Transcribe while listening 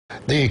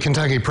The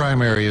Kentucky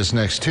primary is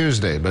next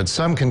Tuesday, but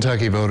some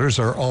Kentucky voters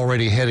are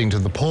already heading to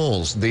the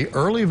polls. The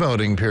early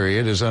voting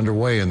period is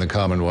underway in the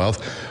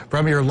Commonwealth.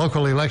 From your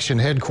local election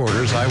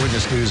headquarters,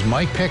 Eyewitness News'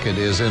 Mike Pickett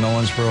is in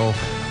Owensboro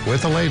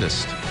with the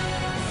latest.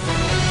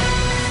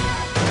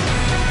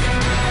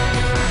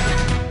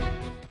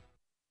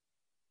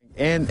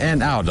 In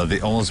and out of the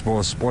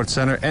Owensboro Sports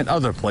Center and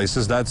other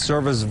places that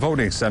serve as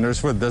voting centers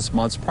for this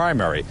month's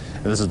primary.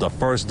 And this is the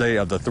first day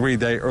of the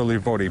three-day early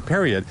voting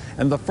period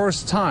and the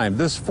first time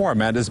this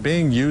format is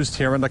being used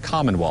here in the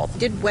Commonwealth.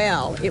 Did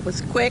well. It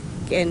was quick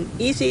and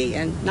easy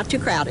and not too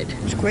crowded.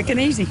 It was quick and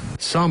easy.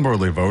 Some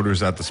early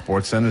voters at the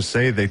sports center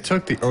say they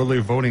took the early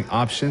voting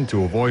option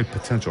to avoid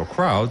potential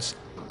crowds.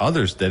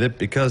 Others did it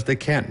because they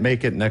can't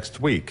make it next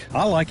week.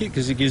 I like it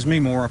because it gives me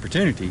more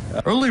opportunity.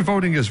 Early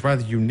voting is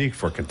rather unique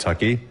for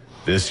Kentucky.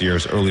 This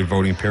year's early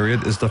voting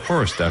period is the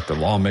first after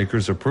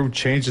lawmakers approved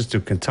changes to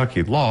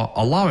Kentucky law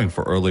allowing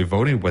for early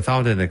voting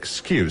without an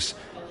excuse.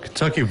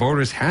 Kentucky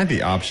voters had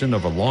the option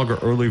of a longer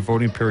early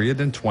voting period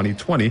in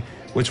 2020,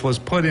 which was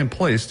put in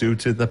place due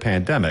to the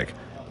pandemic.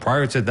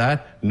 Prior to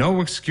that,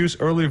 no excuse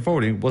early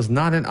voting was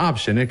not an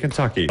option in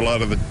Kentucky. A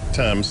lot of the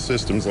times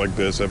systems like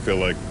this, I feel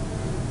like,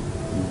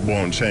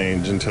 won't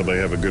change until they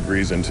have a good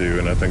reason to,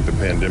 and I think the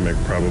pandemic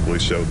probably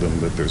showed them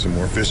that there's a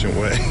more efficient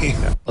way.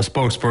 A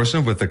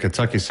spokesperson with the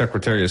Kentucky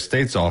Secretary of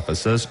State's office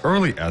says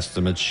early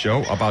estimates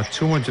show about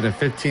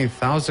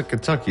 215,000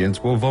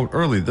 Kentuckians will vote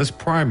early this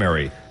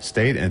primary.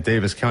 State and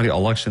Davis County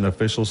election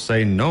officials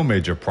say no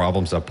major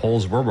problems at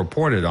polls were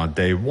reported on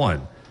day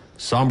one.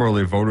 Some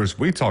early voters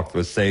we talked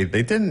with say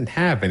they didn't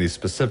have any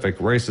specific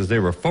races they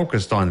were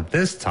focused on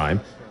this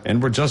time,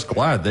 and we're just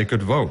glad they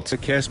could vote. To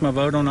cast my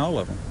vote on all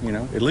of them,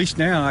 At least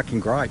now I can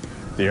gripe.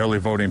 The early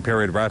voting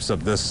period wraps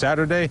up this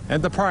Saturday,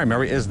 and the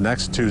primary is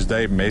next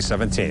Tuesday, May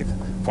 17th.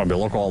 From your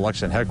local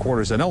election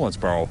headquarters in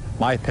Owensboro,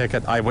 Mike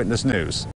Pickett, Eyewitness News.